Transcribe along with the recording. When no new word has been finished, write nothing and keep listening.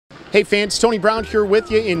Hey fans, Tony Brown here with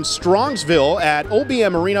you in Strongsville at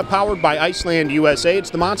OBM Arena, powered by Iceland USA. It's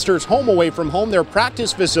the Monsters' home away from home, their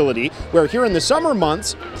practice facility, where here in the summer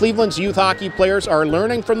months, Cleveland's youth hockey players are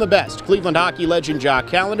learning from the best. Cleveland hockey legend Jock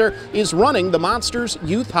Callender is running the Monsters'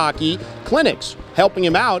 youth hockey clinics. Helping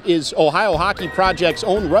him out is Ohio Hockey Project's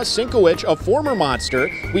own Russ Sienkiewicz, a former Monster.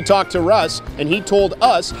 We talked to Russ, and he told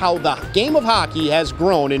us how the game of hockey has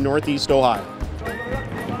grown in Northeast Ohio.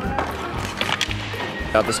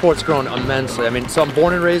 The sport's grown immensely. I mean, so I'm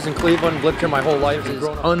born and raised in Cleveland, lived here my whole life. It's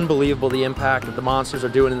unbelievable the impact that the Monsters are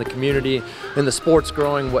doing in the community, and the sport's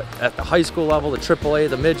growing at the high school level, the AAA,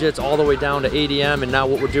 the midgets, all the way down to ADM, and now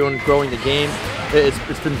what we're doing, growing the game.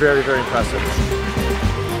 It's been very, very impressive.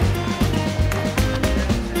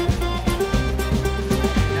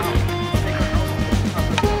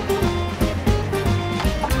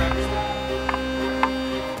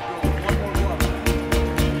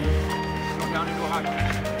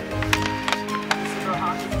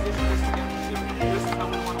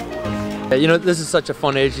 You know, this is such a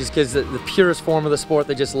fun age. These kids, the purest form of the sport,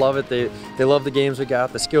 they just love it. They love the games we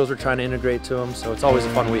got, the skills we're trying to integrate to them, so it's always a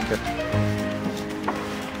fun week here.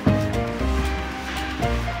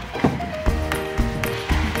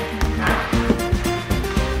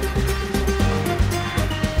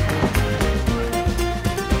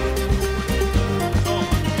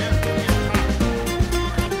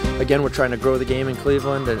 Again, we're trying to grow the game in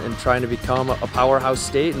Cleveland and trying to become a powerhouse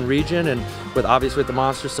state and region, and obviously with the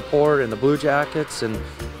Monsters' support and the Blue Jackets, and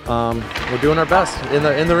we're doing our best in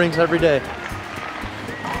the rings every day.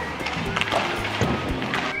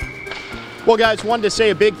 Well, guys, wanted to say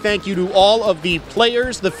a big thank you to all of the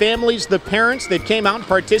players, the families, the parents that came out and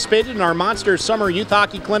participated in our Monsters Summer Youth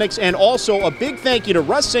Hockey Clinics, and also a big thank you to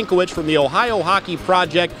Russ Sienkiewicz from the Ohio Hockey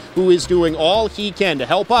Project, who is doing all he can to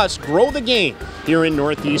help us grow the game here in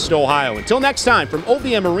Northeast Ohio. Until next time, from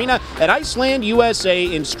OBM Arena at Iceland USA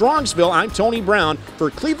in Strongsville, I'm Tony Brown for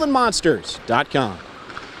ClevelandMonsters.com.